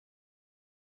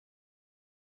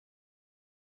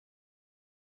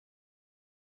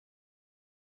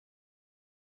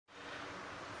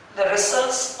The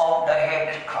results of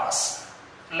dihybrid cross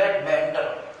led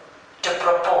Mendel to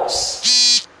propose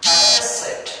another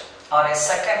set or a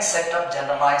second set of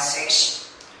generalization,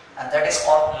 and that is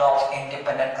called law of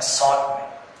independent assortment.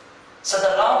 So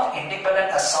the law of independent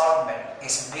assortment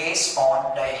is based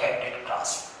on dihybrid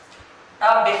cross.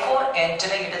 Now before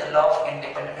entering into the law of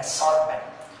independent assortment,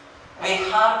 we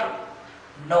have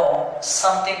to know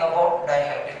something about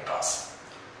dihybrid cross.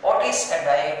 What is a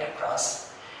dihybrid cross?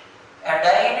 A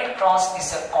dihybrid cross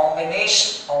is a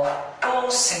combination of two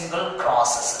single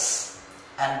crosses,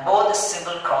 and both the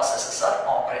single crosses are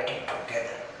operating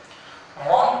together.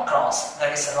 One cross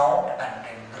that is round and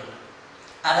wrinkled,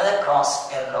 another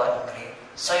cross yellow and green.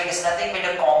 So it is nothing but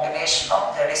a combination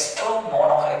of, that is, two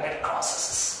monohybrid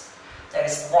crosses. That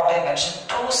is what I mentioned,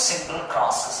 two single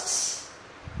crosses.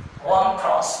 One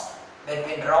cross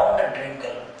between round and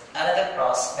wrinkled, another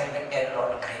cross between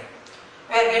yellow and green.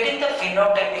 We are getting the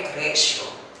phenotypic ratio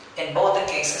in both the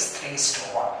cases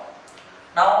 3:1.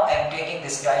 Now I am taking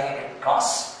this dihybrid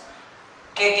cross,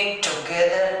 taking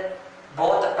together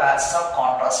both the pairs of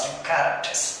contrasting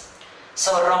characters.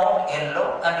 So round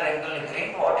yellow and wrinkled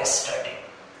green, what is studied?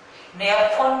 In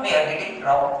F1 we are getting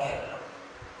round yellow.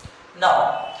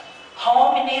 Now,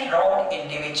 how many round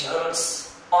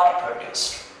individuals are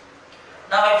produced?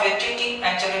 Now if we are taking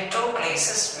actually two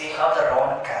places, we have the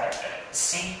round character.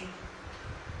 See,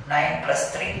 9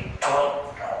 plus 3,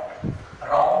 12, round.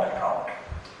 Round, round.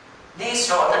 These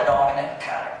two are the dominant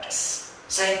characters.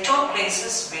 So in two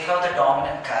places we have the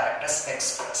dominant characters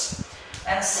expressed.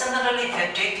 And similarly if we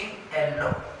are taking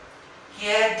yellow,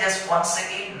 here just once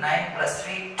again 9 plus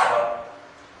 3, 12.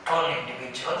 12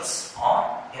 individuals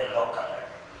are yellow colored.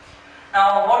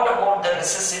 Now what about the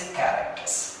recessive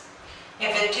characters? If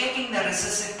we are taking the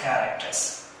recessive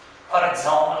characters, for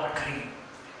example green,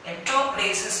 in two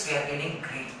places we are getting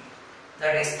green.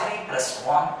 That is 3 plus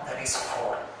 1, that is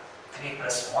 4. 3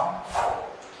 plus 1, 4.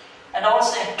 And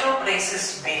also in two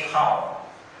places we have,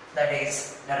 that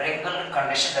is the wrinkled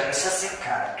condition, the recessive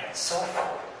character. So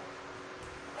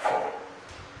 4.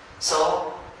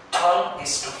 So 12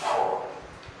 is to 4.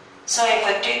 So if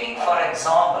we are taking for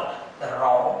example the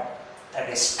round, that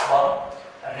is 12,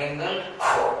 wrinkled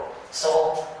 4.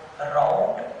 So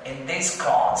round in this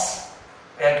cross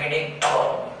we are getting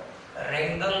 12,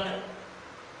 wrinkled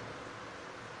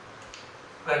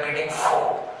we are getting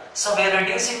 4. So we are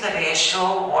reducing the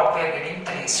ratio, what we are getting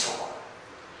 3:1.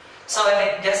 So when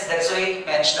it just, that's why I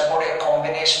mentioned about a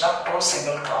combination of two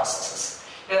single crosses.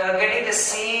 We are getting the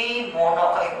same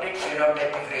monohybrid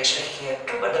phenotypic ratio here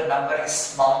too, but the number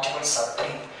is multiples of 3.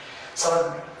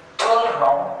 So 12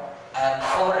 round and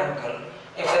 4 wrinkled.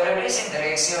 If we are reducing the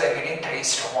ratio, we are getting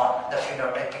 3:1, the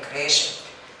phenotypic ratio.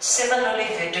 Similarly,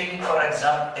 if we are taking for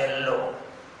example yellow,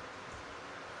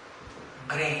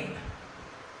 green.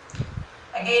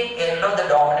 Again yellow the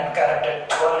dominant character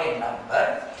 12 in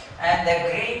number, and the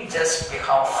green just we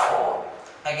have 4.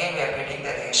 Again we are getting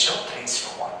the ratio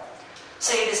 3:1.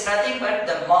 So it is nothing but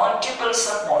the multiples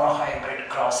of monohybrid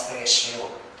cross ratio.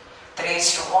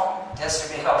 3:1, just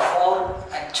we have 4,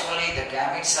 actually the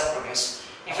gametes are produced.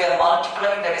 If we are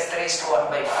multiplying, that is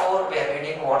 3:1 by 4, we are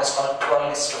getting what is called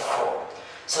 12:4.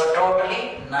 So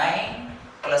totally 9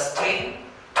 plus 3,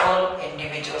 12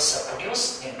 individuals are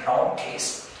produced in round case.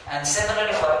 And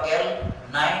similarly for L,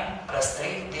 9 plus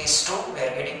 3, these two we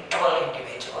are getting 12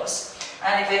 individuals.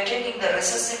 And if we are taking the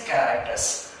recessive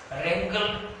characters,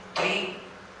 wrinkled 3,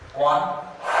 1,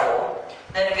 4,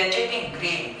 then if we are taking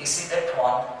green, you see that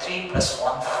 1, 3 plus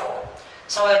 1, 4.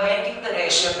 So we are making the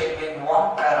ratio between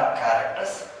one pair of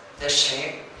characters, the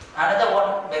shape, another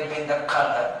one between the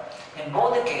color. In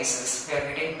both the cases, we are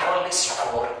getting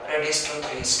 12:4 reduced to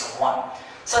 3:1.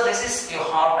 So this is, you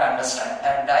have to understand,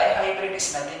 and dihybrid is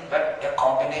nothing but a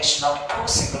combination of two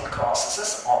single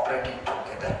crosses operating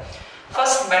together.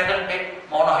 First Mendel did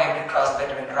monohybrid cross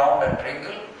between round and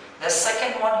wrinkled. The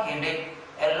second one he did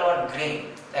yellow and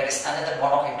green, that is another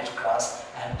monohybrid cross,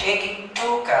 and taking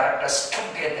two characters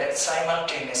together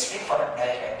simultaneously for a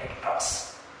dihybrid cross.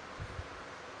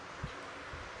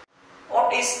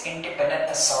 What is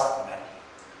independent assortment?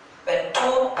 When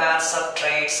two pairs of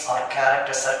traits or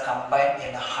characters are combined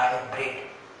in a hybrid,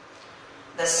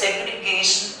 the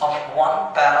segregation of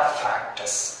one pair of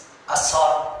factors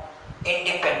assort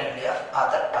independently of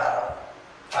other pair of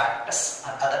factors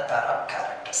and other pair of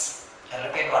characters. I'll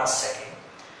repeat once again.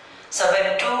 So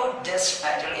when two, just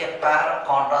actually a pair of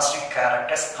contrasting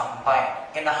characters combine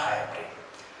in a hybrid,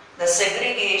 the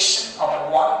segregation of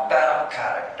one pair of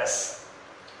characters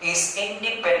is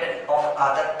independent of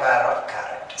other pair of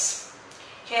characters.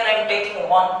 Here I am taking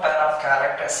one pair of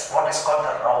characters, what is called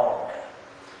the round,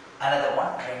 another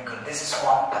one wrinkle. This is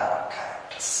one pair of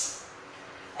characters.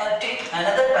 And take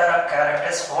another pair of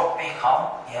characters, what we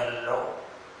have, yellow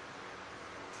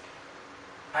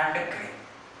and green.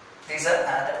 These are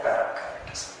another pair of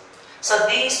characters. So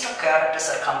these two characters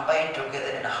are combined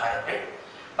together in a hybrid,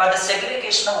 but the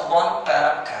segregation of one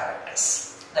pair of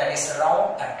characters, that is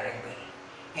round and wrinkle,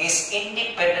 is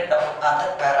independent of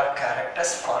other pair of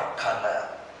characters for color.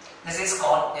 This is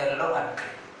called yellow and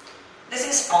green. This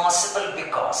is possible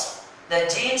because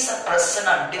the genes are present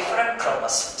on different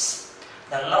chromosomes.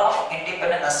 The law of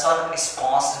independent assortment is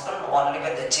possible only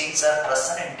when the genes are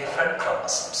present in different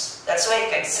chromosomes. That's why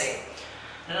you can say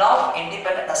law of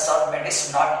independent assortment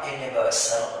is not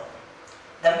universal.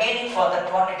 The meaning for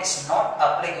that one, it is not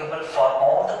applicable for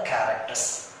all the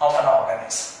characters of an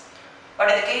organism.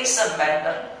 But in the case of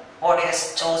Mendel, what he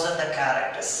has chosen the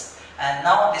characters, and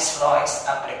now this law is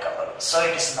applicable. So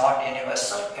it is not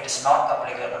universal, it is not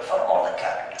applicable for all the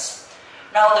characters.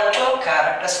 Now the two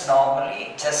characters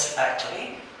normally just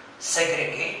actually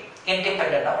segregate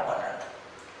independent of one another.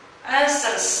 As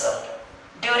a result,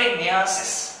 during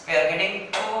meiosis, we are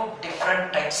getting two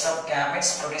different types of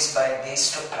gametes produced by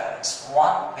these two parents.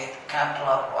 One with capital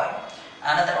R Y,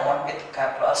 another one with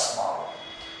capital R small.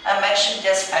 I mentioned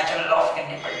just actual law of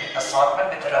independent assortment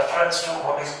with reference to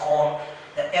what is called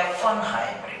the F1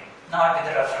 hybrid, not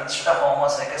with reference to the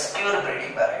homozygous pure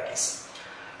breeding varieties.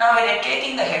 Now when you are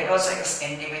taking the heterozygous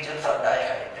individual for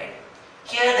dihybrid,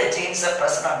 here the genes are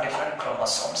present on different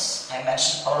chromosomes. I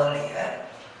mentioned earlier,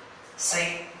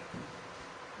 say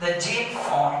the gene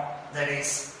for, that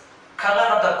is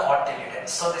color of the cotyledon.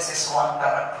 So this is one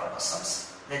pair of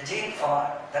chromosomes. The gene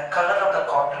for the color of the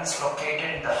cotton is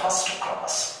located in the first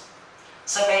chromosome.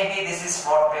 So maybe this is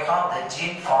what we have, the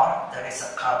gene for, that is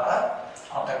the color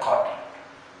of the cotyledon.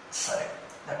 Sorry,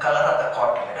 the color of the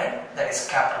cotyledon, that is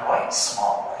capital Y,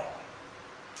 small y.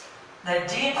 The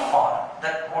gene for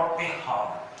that what we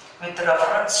have with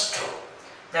reference to,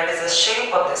 that is the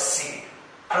shape of the seed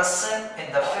present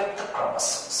in the 5th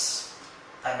chromosomes.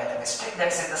 I made a mistake, that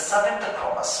is in the 7th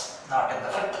chromosome, not in the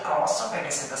 5th chromosome, it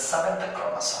is in the 7th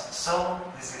chromosome. So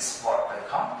this is what we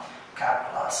have,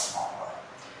 capital R small y.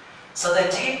 So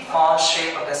the gene for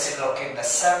shape of the seed located in the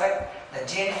 7th, the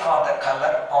gene for the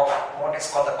color of what is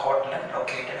called the cotyledon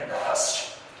located in the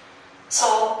 1st.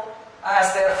 So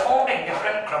as they are formed in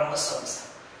different chromosomes,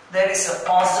 there is a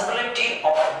possibility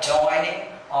of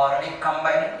joining or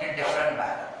recombining in different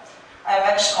manner. I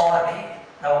mentioned already,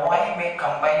 the Y may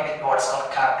combine with what is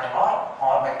called capital R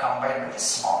or may combine with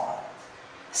small r.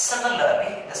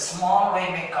 Similarly, the small y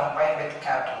may combine with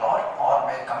capital R or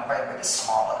may combine with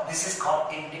small r. This is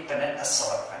called independent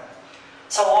assortment.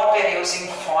 So what we are using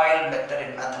FOIL method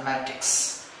in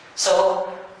mathematics.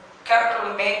 So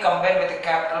capital may combine with the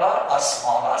capital R or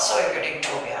small r. So you are getting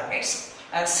two gametes.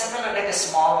 And similarly, the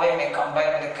small y may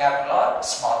combine with the capital R,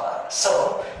 small r.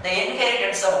 So the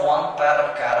inheritance of one pair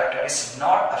of characters is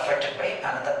not affected by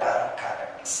another pair of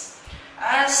characters.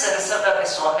 As a result of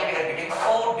this only, we are getting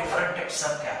four different types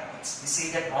of gametes. We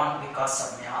see that one because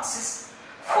of meiosis,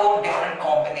 four different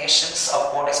combinations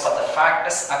of what is called the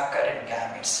factors occur in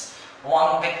gametes.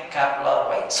 One with capital R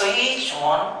Y. So each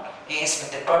one is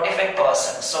with the 25%.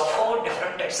 So four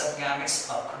different types of gametes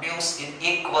are produced in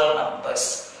equal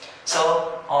numbers.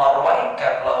 So RY,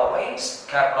 capital R Y,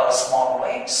 capital R small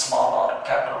r,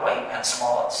 capital Y, and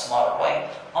small y,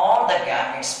 all the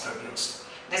gametes produced.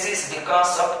 This is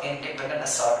because of independent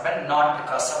assortment, not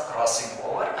because of crossing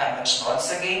over. I mentioned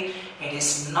once again, it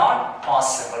is not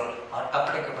possible or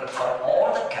applicable for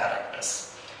all the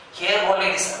characters. Here only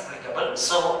it is applicable.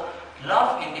 So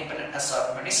law of independent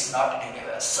assortment is not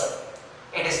universal.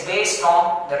 It is based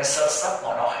on the results of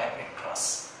monohybrid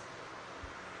cross.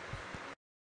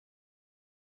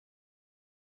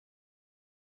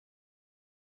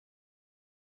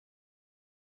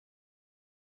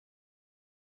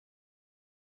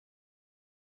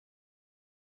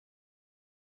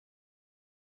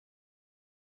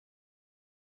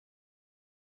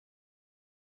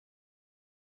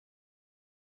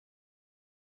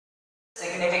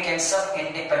 Significance of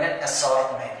independent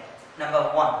assortment. Number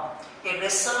 1, it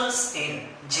results in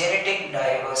genetic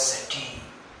diversity.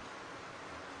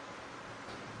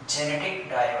 Genetic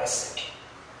diversity.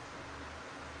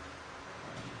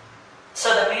 So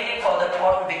the meaning for that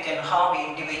one, we can have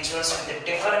individuals with the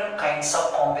different kinds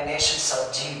of combinations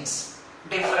of genes,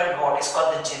 different what is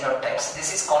called the genotypes.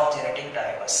 This is called genetic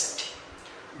diversity.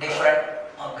 Different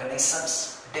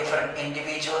organisms, different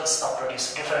individuals are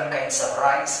produced, different kinds of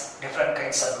rice, different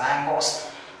kinds of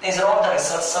mangoes. These are all the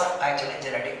results of actually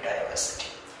genetic diversity.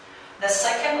 The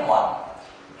second one,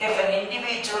 if an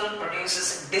individual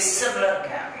produces dissimilar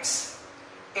gametes,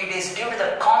 it is due to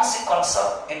the consequence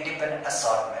of independent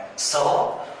assortment.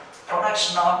 So,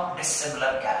 production of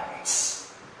dissimilar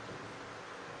gametes.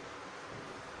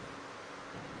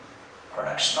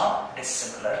 Production of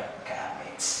dissimilar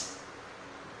gametes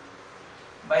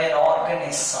by an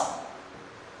organism.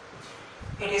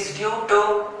 It is due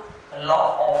to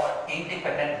law of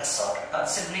independent assortment,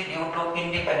 simply due to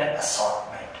independent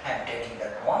assortment. I am taking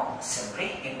that one,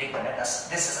 simply independent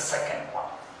assortment. This is the second one.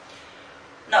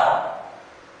 Now,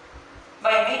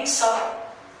 by means of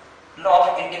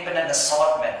law of independent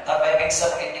assortment, or by means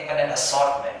of independent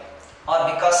assortment,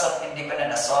 or because of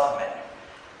independent assortment,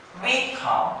 we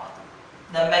have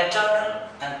the maternal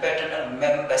and paternal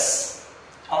members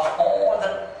of all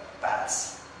the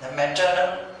pairs. The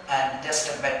maternal and the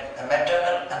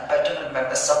maternal and paternal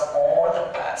members of all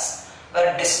the pairs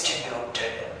were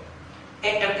distributed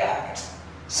into gametes,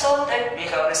 so that we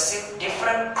have received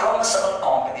different chromosomal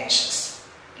combinations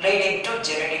leading to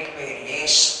genetic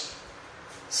variation.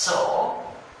 So,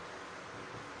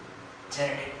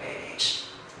 genetic variation.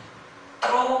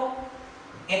 Through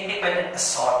independent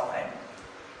assortment,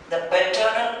 the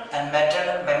paternal and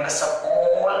maternal members of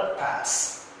all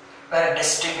pairs were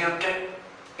distributed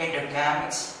into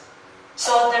gametes,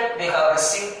 so that we have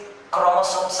received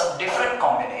chromosomes of different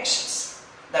combinations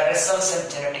that results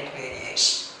in genetic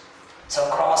variation. So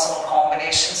chromosomal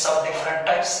combinations of different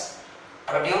types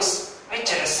produce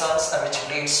which results or which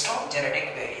leads to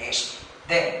genetic variation.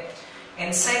 Then,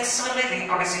 in sexually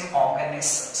reproducing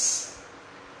organisms,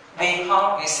 we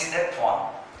see that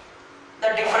one,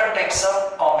 the different types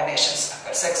of combinations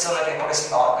occur. Sexually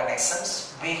reproducing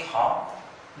organisms, we have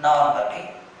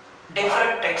normally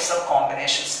different types of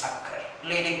combinations occur,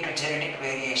 leading to genetic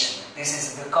variation. This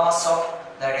is because of,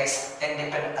 that is,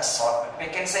 independent assortment. We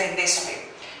can say in this way,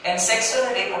 in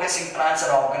sexually reproducing plants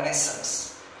or organisms,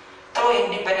 through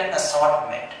independent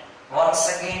assortment,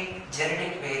 once again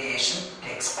genetic variation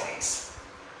takes place.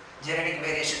 Genetic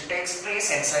variation takes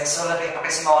place in sexually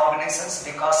reproducing organisms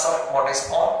because of what is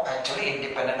called actually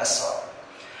independent assortment.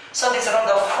 So these are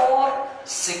the four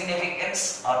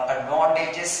significance or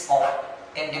advantages of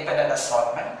independent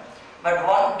assortment. But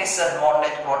one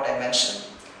disadvantage, what I mentioned,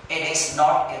 it is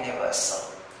not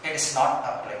universal. It is not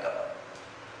applicable.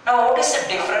 Now, what is the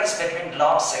difference between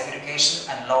law of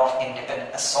segregation and law of independent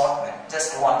assortment?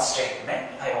 Just one statement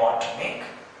I want to make.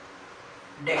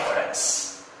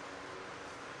 Difference.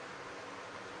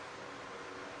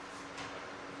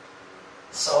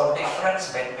 So,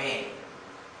 difference between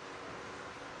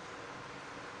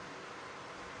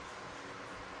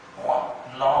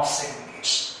one, law of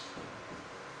segregation,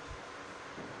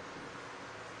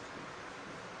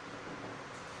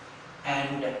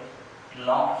 and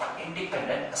law of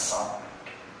independent assortment.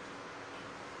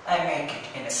 I make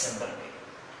it in a simple way.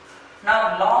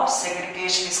 Now, law of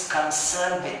segregation is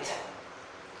concerned with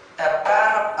a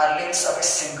pair of alleles of a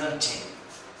single gene.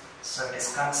 So, it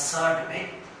is concerned with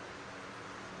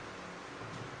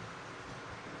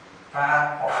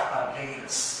pair of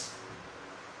alleles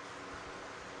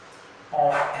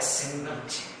of a single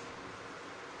gene.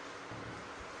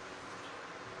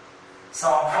 So,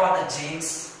 for the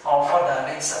genes or for the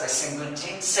alleles of a single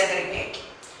gene segregate,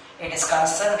 it is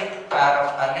concerned with pair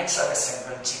of alleles of a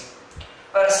single gene.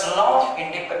 Whereas law of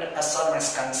independent assortment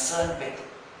is concerned with,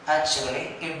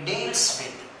 actually, it deals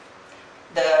with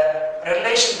the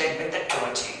relation between the two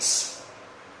genes.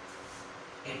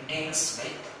 It deals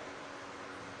with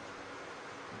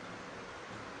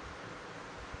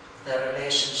the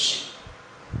relationship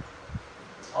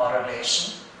or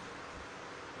relation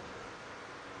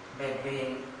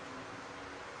between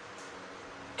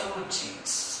two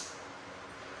genes.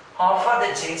 How far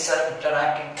the genes are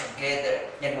interacting together,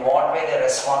 in what way they are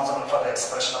responsible for the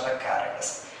expression of the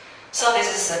characters. So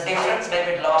this is the difference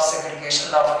between law of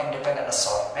segregation, law of independent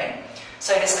assortment.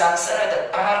 So it is concerned with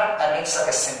the pair of alleles of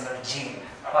a single gene,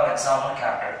 for example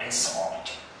capital T, small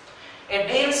t. It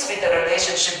deals with the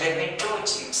relationship between two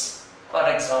genes, for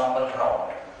example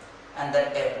round and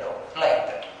then yellow, like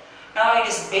that. Now it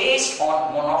is based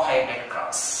on monohybrid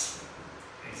cross.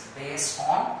 It is based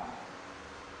on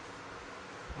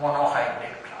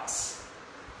monohybrid cross.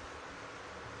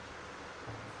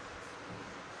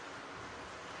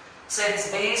 So it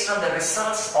is based on the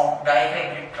results of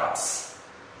dihybrid cross.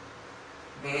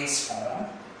 Based on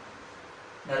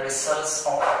the results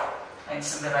of, I'm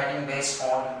simply writing based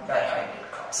on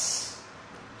dihybrid cross.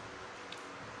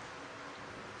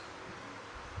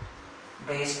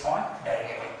 Based on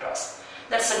dihybrid cross.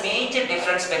 That's a major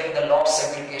difference between the law of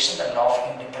segregation and the law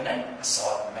of independent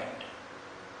assortment.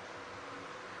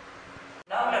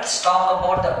 Now let's talk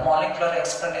about the molecular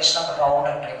explanation of round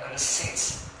and regular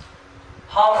seeds.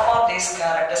 How far these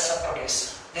characters are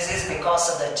produced? This is because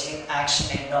of the gene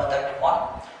action in that one.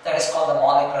 That is called the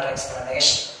molecular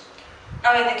explanation.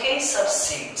 Now in the case of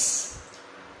seeds,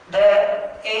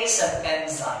 there is an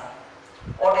enzyme,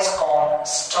 what is called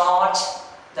starch,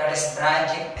 that is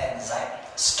branching enzyme.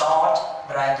 Starch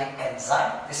branching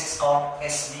enzyme. This is called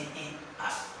SBE1,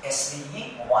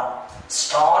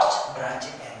 starch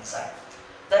branching enzyme.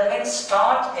 That means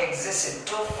starch exists in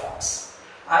two forms,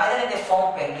 either in the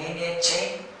form of a linear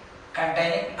chain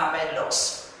containing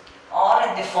amylose or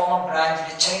in the form of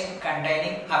branched chain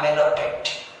containing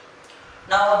amylopectin.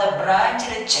 Now the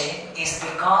branched chain is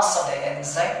because of the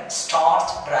enzyme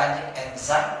starch branching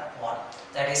enzyme 1,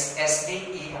 that is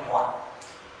SBE1.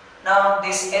 Now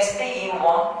this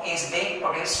SBE1 is being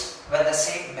produced when the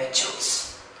seed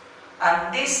matures,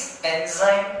 and this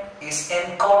enzyme is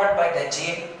encoded by the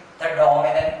gene, the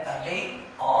dominant allele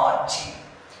or gene.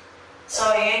 So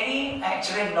any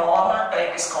actually normal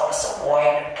type is called as a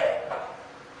wild type.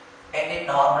 Any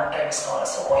normal type is called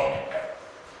as a wild type.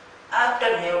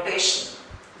 After mutation,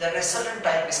 the resultant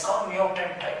type is called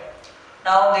mutant type.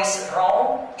 Now this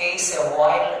round is a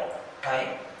wild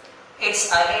type. Its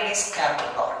allele is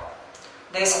capital.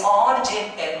 This R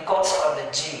gene encodes for the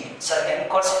gene, so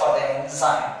encodes for the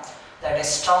enzyme, that is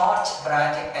starch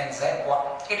branching enzyme 1.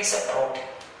 It is a protein.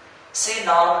 See,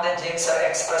 now the genes are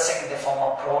expressing in the form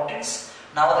of proteins.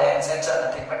 Now the enzymes are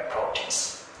nothing but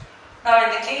proteins. Now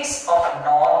in the case of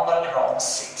normal round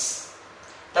seeds,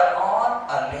 the R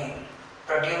allele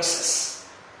produces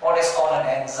what is called an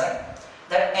enzyme.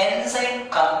 The enzyme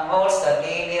converts the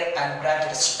linear and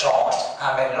branched starch,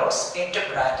 amylose, into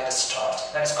branched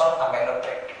starch. That is called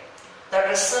amylopectin. That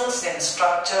results in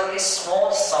structurally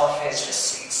small surfaced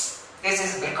seeds. This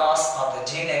is because of the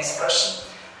gene expression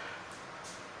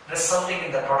resulting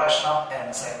in the production of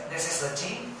enzyme. This is the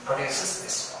gene produces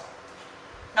this one.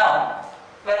 Now,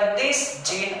 when this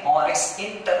gene R is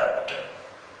interrupted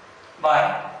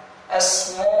by a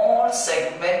small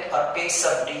segment or piece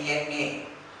of DNA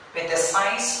with a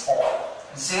size of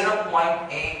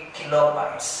 0.8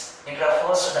 kilobytes, it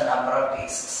refers to the number of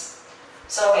bases.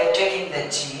 So we are taking the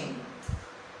gene.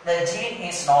 The gene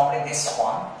is normally this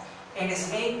one. It is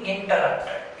being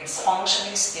interrupted. Its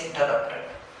function is interrupted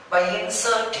by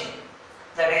inserting,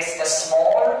 that is, a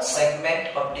small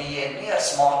segment of DNA or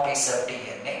small piece of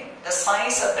DNA. The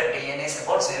size of the DNA is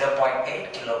about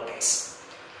 0.8 kilobase.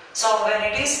 So when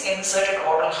it is inserted,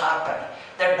 what will happen?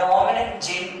 The dominant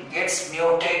gene gets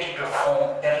mutated to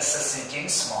form a recessive gene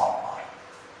small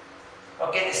r.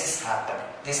 Okay, this is happening.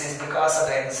 This is because of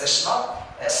the insertion of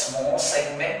a small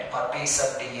segment or piece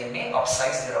of DNA of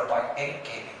size 0.8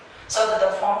 kb. So that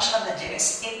the function of the gene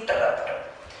is interrupted.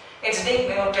 It's being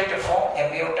mutated to form a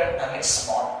mutant and it's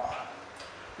small r.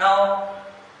 Now,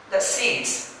 the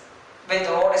seeds with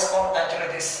what is called actually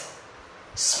this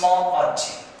small r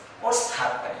gene, what's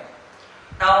happening?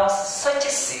 Now, such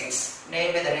seeds,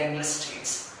 namely the ringlet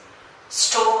seeds,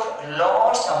 store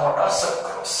large amount of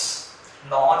sucrose.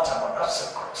 Large amount of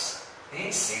sucrose.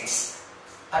 These seeds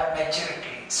at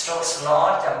maturity stores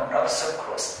large amount of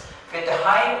sucrose with a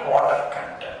high water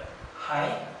content.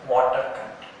 High water content.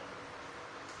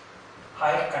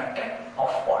 High content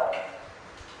of water.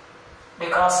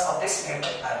 Because of this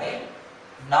mutant allele,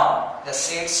 now the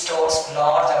seed stores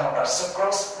large amount of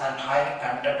sucrose and high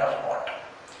content of water.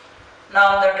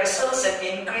 Now that results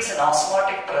in increase in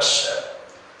osmotic pressure,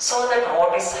 so that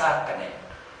what is happening?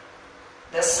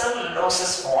 The cell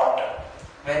loses water.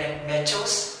 When it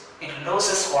matures, it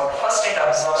loses water. First it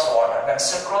absorbs water. When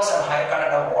sucrose and high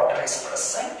content of water is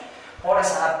present, what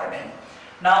is happening?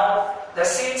 Now the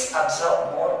seeds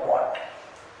absorb more water.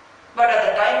 But at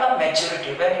the time of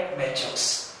maturity, when it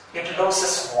matures, it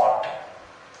loses water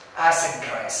as it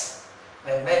dries.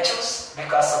 When it matures,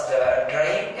 because of the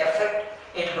drying effect,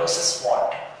 it loses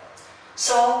water.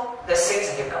 So the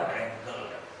seeds become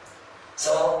wrinkled.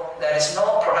 So there is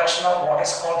no production of what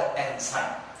is called the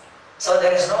enzyme. So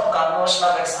there is no conversion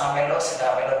of its amylose into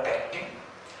amylopectin.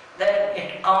 Then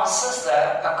it causes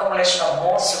the accumulation of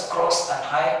more sucrose and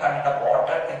high content of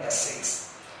water in the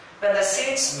seeds. When the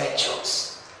seeds matures,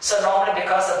 so normally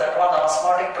because of that one, the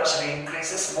osmotic pressure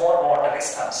increases, more water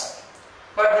is absorbed.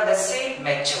 But when the seed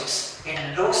matures,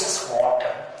 it loses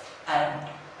water and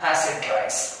as it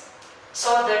dries,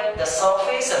 so that the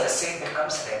surface of the seed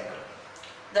becomes wrinkled.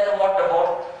 Then what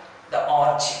about the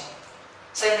R gene?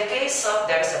 So in the case of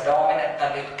that is a dominant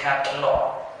allele capital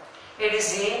R, it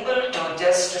is able to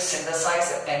just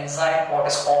synthesize an enzyme what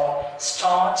is called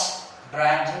starch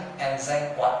branching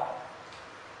enzyme 1.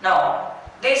 Now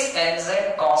this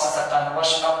enzyme causes a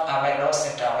conversion of amylose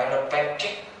into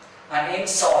amylopectin, an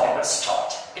insoluble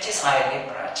starch which is highly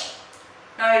branched.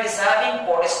 Now it is having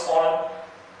what is called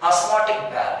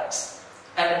osmotic balance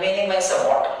and minimize the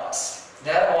water loss.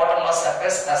 There water loss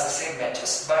occurs as the seed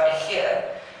matures, but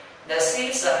here the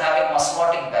seeds are having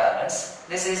osmotic balance.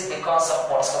 This is because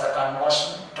of what is called the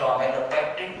conversion to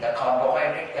amylopectin, the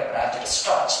carbohydrate, a branched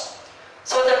starch.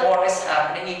 So that what is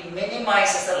happening, it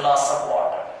minimizes the loss of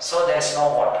water. So there is no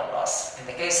water loss. In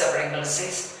the case of ringled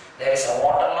seeds, there is a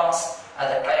water loss at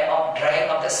the time of drying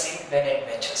of the seed when it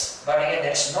matures. But here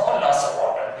there is no loss of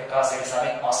water because it is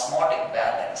having osmotic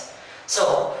balance.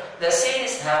 So the seed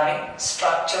is having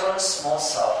structural smooth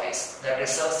surface that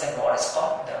results in what is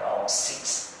called the round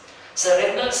seeds. So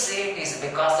ringled seed is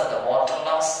because of the water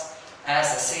loss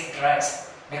as the seed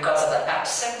dries, because of the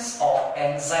absence of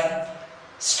enzyme,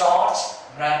 starch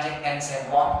branching enzyme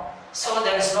 1. So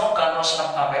there is no conversion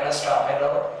of amylose to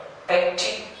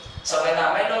amylopectin. So when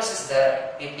amylose is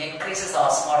there, it increases the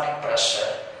osmotic pressure.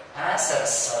 As a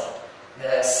result,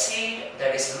 the seed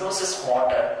that is loses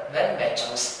water when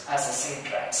matures as the seed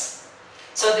dries.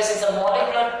 So this is a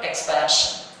molecular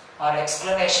expansion or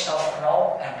explanation of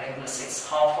round and ringled seeds,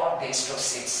 how far these two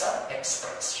seeds are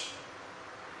expressed.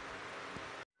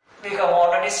 We have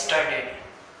already studied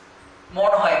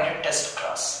monohybrid test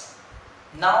cross.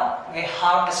 Now we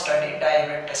have to study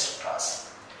dihybrid test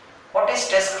cross. What is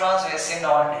test cross? We have seen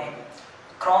already.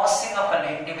 Crossing of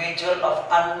an individual of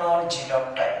unknown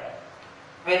genotype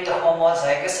with a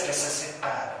homozygous recessive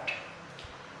parent.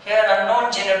 Here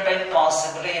unknown genotype,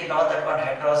 possibly you know that one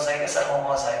heterozygous or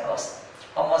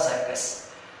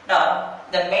homozygous. Now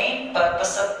the main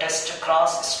purpose of test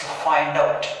cross is to find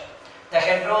out the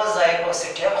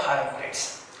heterozygosity of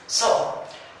hybrids. So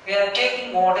we are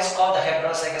taking what is called the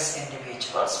heterozygous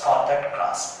individuals for that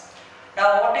cross.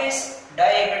 Now what is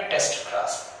dihybrid test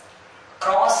cross?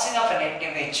 Crossing of an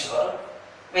individual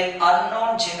with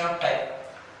unknown genotype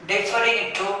differing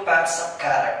in two pairs of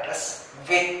characters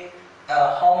with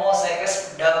a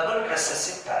homozygous double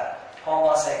recessive pair.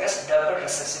 Homozygous double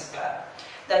recessive pair.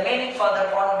 The meaning for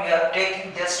that one, we are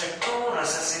taking just two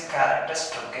recessive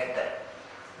characters together.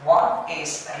 One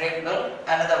is ringled,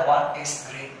 another one is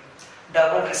green.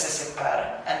 Double recessive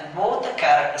pair, and both the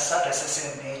characters are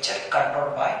recessive in nature,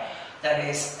 controlled by, that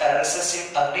is, a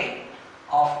recessive allele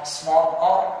of small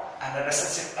r and a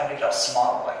recessive allele of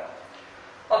small y.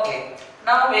 Okay,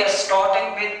 now we are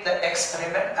starting with the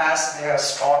experiment as they are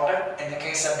started in the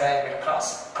case of dihybrid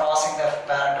cross, crossing the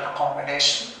parental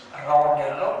combination, round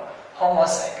yellow,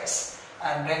 homozygous,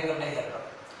 and ringled yellow.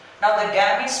 Now the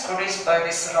gametes produced by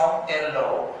this round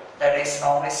yellow, that is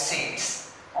known as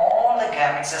seeds, all the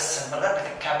gametes are similar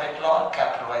with a capital R,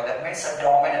 capital Y. That means the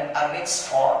dominant alleles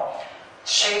for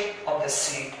shape of the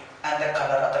seed and the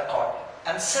color of the cord.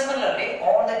 And similarly,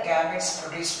 all the gametes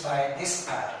produced by this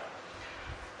pair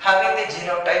having the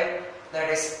genotype, that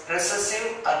is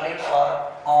recessive allele for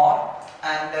R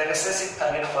and the recessive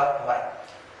allele for Y.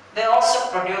 They also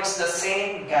produce the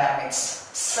same gametes,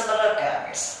 similar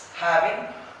gametes, having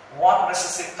one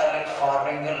recessive allele for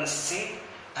ringled seed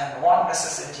and one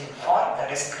recessive gene for,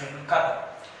 that is, green color.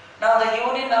 Now the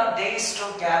union of these two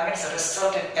gametes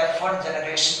result in F1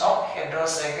 generation of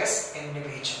heterozygous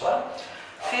individual.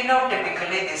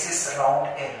 Phenotypically this is round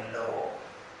yellow.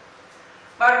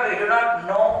 But we do not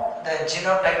know the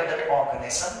genotype of that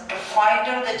organism. To find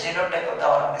out the genotype of the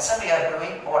organism, we are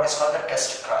doing what is called the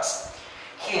test cross.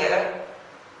 Here,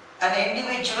 an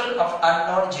individual of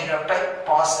unknown genotype,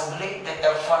 possibly the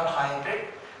F1 hybrid,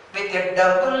 with a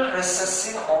double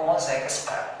recessive homozygous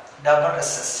pair. Double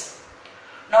recessive.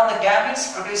 Now the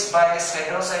gametes produced by this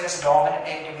heterozygous dominant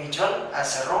individual,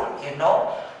 as a rule, you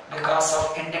know, because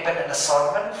of independent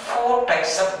assortment, 4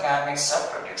 types of gametes are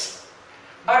produced.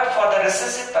 But for the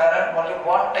recessive parent, only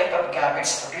one type of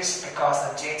gametes produced because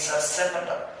the genes are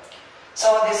similar.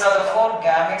 So these are the 4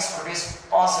 gametes produced,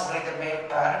 possibly the male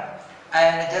parent,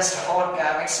 and just 4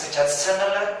 gametes which are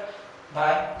similar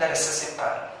by the recessive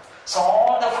parent. So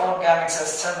all the 4 gametes are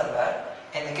similar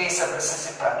in the case of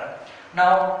recessive parent.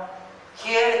 Now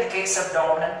here in the case of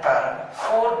dominant parent,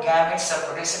 4 gametes are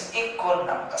produced in equal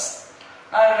numbers.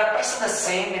 Now I represent the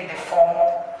same in the form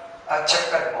of a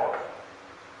checkerboard.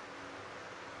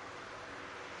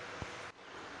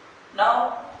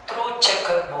 Now through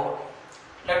checkerboard,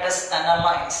 let us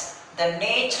analyze the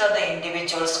nature of the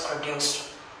individuals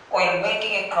produced while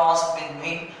making a cross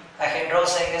between a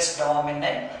heterozygous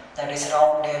dominant, that is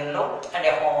round yellow, and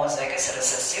a homozygous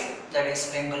recessive, that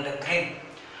is ringled green.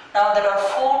 Now there are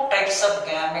 4 types of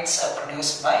gametes are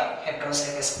produced by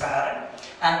heterozygous parent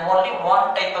and only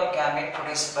one type of gamete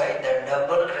produced by the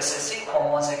double recessive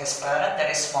homozygous parent, that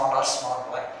is small r small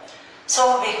y.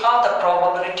 So we have the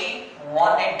probability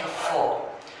 1 into 4.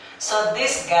 So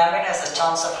this gamete has a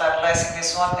chance of fertilizing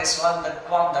this one, that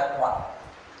one, that one.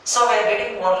 So we are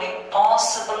getting only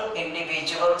possible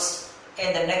individuals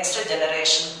in the next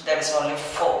generation, that is only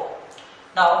 4.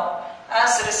 Now,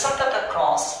 as a result of the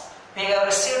cross, we have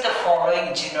received the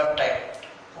following genotype.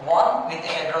 One with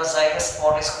heterozygous,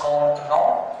 what is called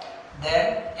round,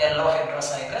 then yellow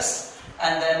heterozygous,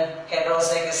 and then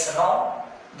heterozygous round,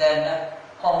 then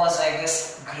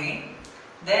homozygous green,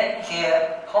 then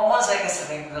here homozygous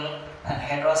wrinkle and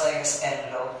heterozygous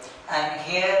yellow, and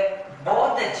here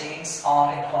both the genes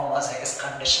are in homozygous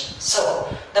condition. So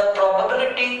the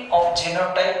probability of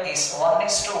genotype is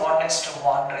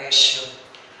 1:1:1 ratio.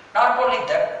 Not only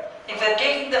that, if we are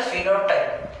taking the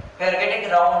phenotype, we are getting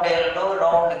round yellow,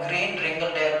 round green,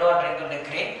 wrinkled yellow and wrinkled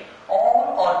green.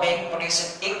 All are being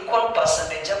produced in equal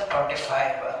percentage of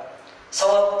 25.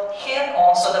 So here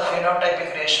also the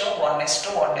phenotypic ratio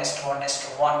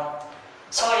 1:1:1:1.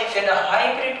 So if in a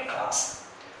hybrid class,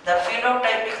 the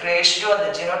phenotypic ratio and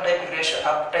the genotypic ratio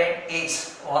obtained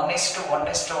is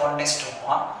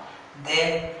 1:1:1:1,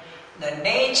 then the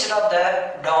nature of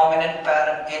the dominant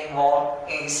parent involved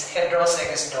is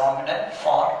heterozygous dominant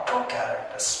for 2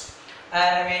 characters.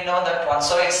 And we know that one.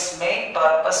 So its main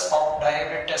purpose of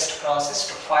dihybrid test cross is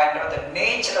to find out the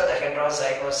nature of the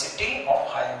heterozygosity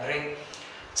of hybrid.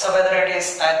 So whether it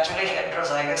is actually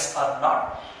heterozygous or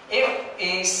not, if it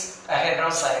is a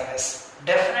heterozygous,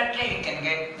 definitely you can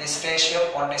get this ratio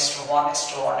of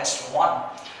 1:1:1:1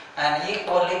 and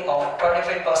equally of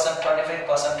 25%,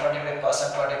 25%,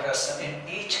 25%, 20% in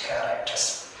each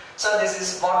characters. So this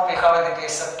is what we have in the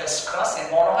case of test cross. In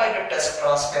monohybrid test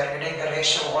cross, we are getting the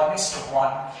ratio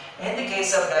 1:1. In the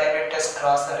case of dihybrid test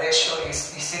cross, the ratio is,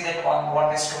 you see that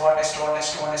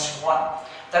 1:1:1:1:1.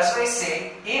 That's why I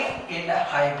say, if in a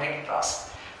hybrid cross,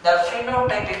 the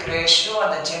phenotypic ratio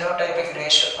and the genotypic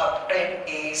ratio obtained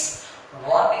is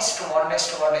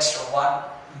 1:1:1:1,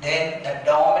 then the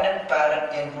dominant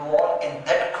parent involved in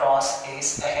that cross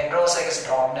is a heterozygous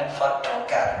dominant for 2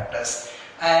 characters.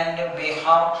 And we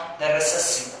have the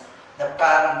recessive, the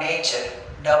parent nature,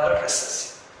 double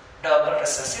recessive, that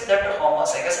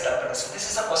homozygous double recessive. This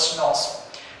is a question also.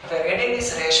 If we are getting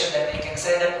this ratio, then we can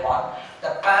say that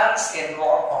the parents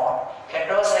involved are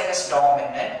heterozygous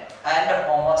dominant and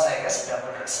homozygous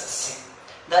double recessive.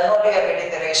 Then only we are getting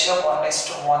the ratio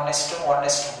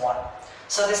 1:1:1:1.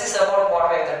 So this is about what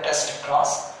we have the test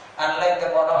cross. Unlike the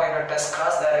monohybrid test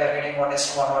cross, there we are getting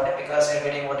 1:1 only because we are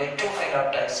getting only 2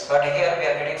 phenotypes. But here we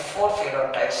are getting 4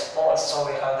 phenotypes. Also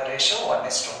we have the ratio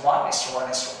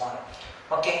 1:1:1:1.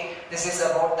 Okay, this is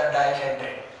about the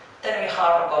dihybrid. Then we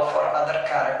have to go for other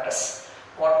characters.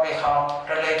 What we have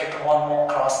related to one more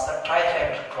cross, the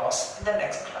trihybrid cross, in the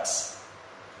next class.